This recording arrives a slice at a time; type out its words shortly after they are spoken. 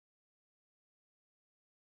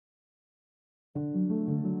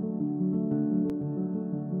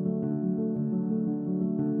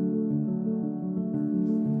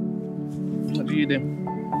do you do?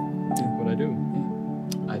 What I do?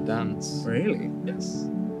 I dance. Really? Yes.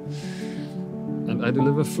 And I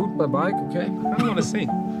deliver food by bike, okay? I don't want to see.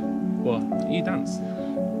 What? You dance.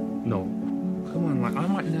 No. Come on, like I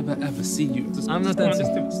might never ever see you. I'm not come on,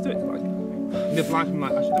 dancing. just do it. Like, live life. I'm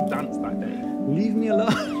like, I should have danced that day. Leave me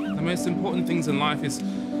alone. The most important things in life is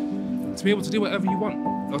to be able to do whatever you want,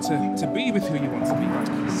 or to be with who you want to be.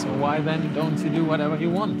 Like, So why then don't you do whatever you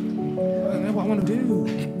want? I don't know what I want to do.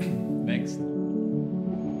 Next.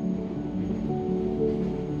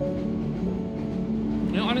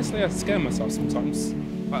 You know, honestly, I scare myself sometimes.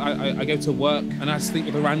 I go to work and I sleep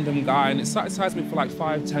with a random guy and it excites me for like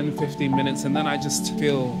 5, 10, 15 minutes and then I just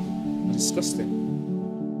feel disgusting.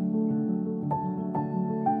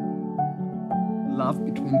 Love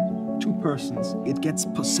between two persons, it gets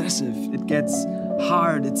possessive, it gets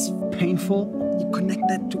hard, it's painful. You connect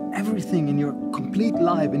that to everything in your complete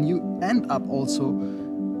life and you end up also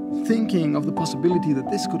thinking of the possibility that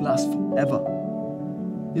this could last forever.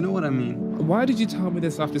 You know what I mean? Why did you tell me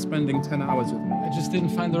this after spending 10 hours with me? I just didn't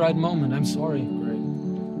find the right moment. I'm sorry. Great.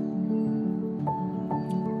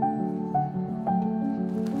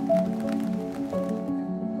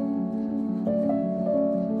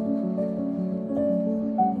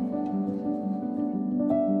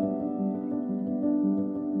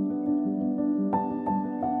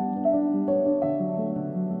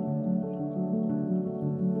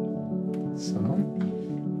 So,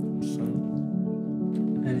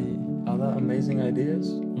 any other amazing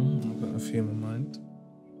ideas? I've got a few in my mind.